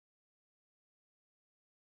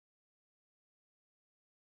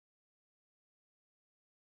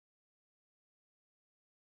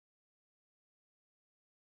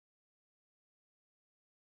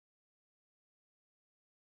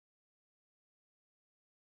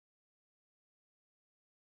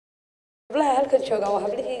hablaha halkan jooga waa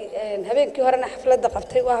hablihii habeenkii horena xafladda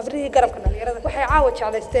qabtay waa hablihii garabka dhalinyarada waxay caawa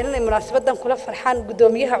jeclaysteen inay munaasabadan kula farxaan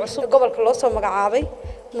gudoomiyaha cusub gobolka loo soo magacaabay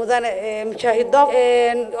mudane mujaahido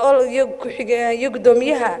iyo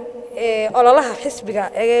gudoomiyaha ololaha xisbiga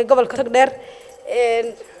ee gobolka togdheer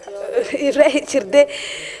Ibrahim Jirde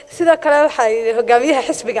sidoo kale waxay hoggaamiyaha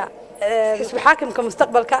xisbiga xisbi xaakimka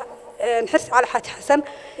mustaqbalka xirsi cali xaaj xasan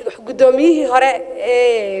gudoomiyihii hore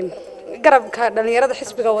garabka dhalinyarada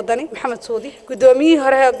xisbiga Waddani Maxamed Suudi gudoomiyihii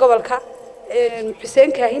hore gobolka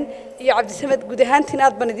Xuseen Kaahin iyo Cabdisamed guud ahaantiin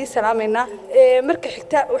aad baan idin salaameynaa marka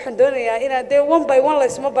xigta waxaan doonayaa inaan one by one la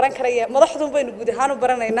isma baran karayo madaxdu baynu guud ahaan u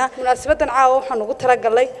baranaynaa munaasabadan caawa waxaan ugu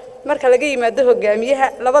talagalay marka laga yimaado hogaamiyaha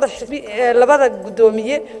labada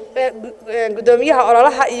gudoomiyaha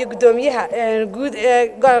ololaha iyo gudoomiyaha guud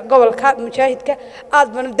gobolka mujaahidka aad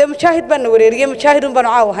baan mujaahid baan wareeriyay mujaahidun baan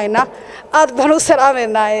caawa haynaa aad baan u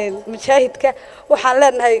salaameynaa mujaahidka waxaan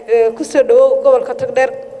leenahay ku soo dhawow gobolka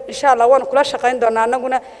togdheer إن شاء الله وأنا كل شقين دورنا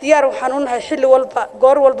نقولنا ديار وحنون هاي حل والبا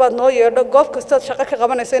جار والبا نوير قاف كستاد شقة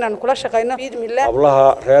قبنا سينا كل شقينا بإذن الله.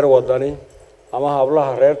 قبلها غير وطني أما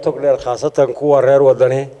قبلها غير تقدر خاصة قوة غير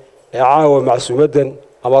وطني يعاون مع سويدن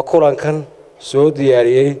أما كوران كان سعودي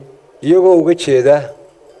دياريين يجوا وجهه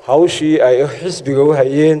هاوشي أي حسبي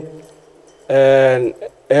هايين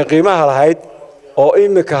قيمة هالهيد أو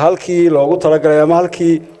إمك هالكي لو ترى يا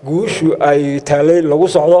مالكي جوش أي تالي لو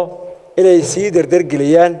صعدا inay sii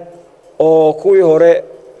dardargeliyaan oo kuwii hore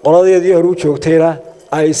qoladeedii hore u joogtayna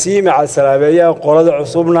ay sii macal salaameeyaan qolada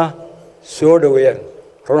cusubna soo dhaweeyaan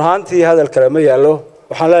run ahaantii hadal kale ma yaalo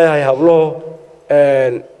waxaan leeyahay hablo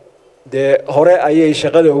hore ayay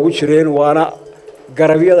shaqada ugu jireen waana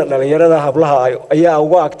garabyada dhalinyarada hablaha ayaa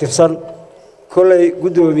uga aktifsan kulay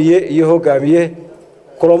gudoomiye iyo hogaamiye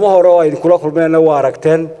kulamo hore oo ay kula kulmeen waa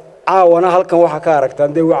aragteen caawana halkan waxa ka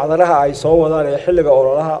aragtaan wacdanaha ay soo wadaan xilliga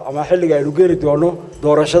ololaha ama xilliga ay geli doono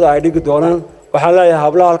doorashada ay dhigi doonaan waxaan leeyahay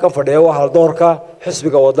hablaha halkan fadhiya waa hal doorka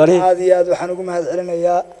xisbiga Waddani aad iyo aad waxaan ugu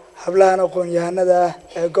mahadcelinayaa hablahan aqoon-yahanada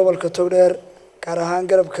ee gobolka togdheer gaar ahaan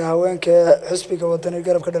garabka haweenka xisbiga Waddani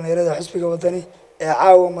garabka dhalinyarada xisbiga Waddani ee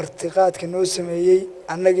caawa martiqaadka noo sameeyay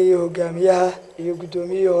annaga iyo hogaamiyaha iyo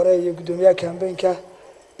gudoomiyihii hore iyo gudoomiyaha campaignka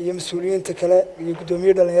iyo mas'uuliyiinta kale iyo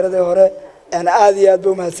gudoomiyihii dhalinyarada hore أنا عادي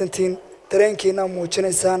أدبو مهسنتين ترينكينا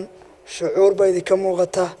موجنيسان شعور بيدي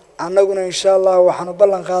كموغتا عنقنا إن شاء الله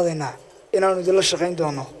وحنبلن قاضينا إنا ندل الشقين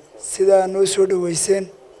دونه سيدا نو سود ويسين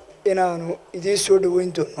إنا نو إدي سود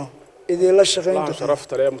وين دونه إدي الله الشقين دونه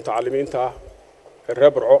شرفت لي متعلمين تا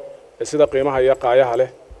الربع سيدا قيمها هي قايها له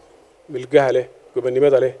بالجه له قبل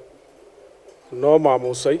نمد له نو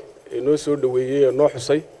معموسي نو سود ويه نو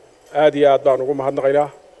حسي عادي أدبو نقول مهدنا غيره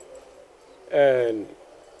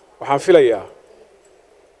waxaan filayaa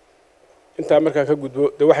inta markaa ka gudbo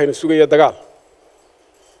waxaynu sugaya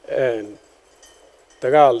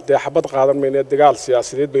dagaal xabad qaadan meena dagaal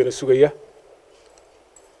siyaasadeed bayna sugaya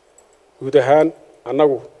guud ahaan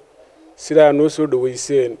annagu sidaa noo soo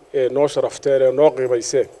dhaweyseen ee noo sharafteen ee noo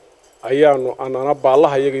qiimayseen ayaanu anana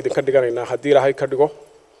baallaha iyaga idinka dhiganaynaa haddii ilaahay ka dhigo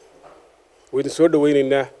waydin soo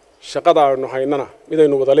dhaweynaynaa shaqada aanu haynana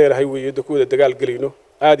midaynu wada leedahay weeye kuwada dagaal gelayno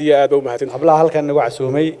aad iyo aad u mahadsan hablaha halkan nagu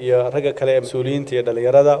casuumay iyo ragga kale ee mas'uuliyiinta iyo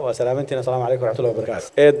dhalinyarada waa salaamantiina assalaamu calaykum waraxmatullahi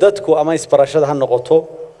wabarakaatu dadku ama isbarashada ha noqoto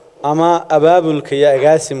ama abaabulka iyo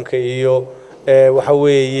agaasimka iyo waxa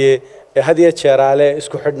weeye hadiya jeeraale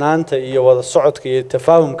isku xidhnaanta iyo wada socodka iyo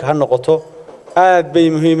tafaahumka ha noqoto aad bay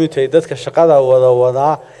muhiim u tahay dadka shaqada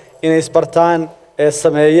wada inay isbartaan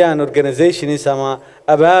sameeyaan organizations ama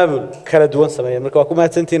abaabul kala duwan sameeyaan marka waa ku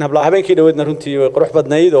mahadsantiin hablaha habeenkii dhaweedna runtii way qurux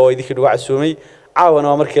badnayd oo idinka dhuga casuumay caawana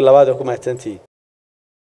waa markii labaad oo ku mahadsantiin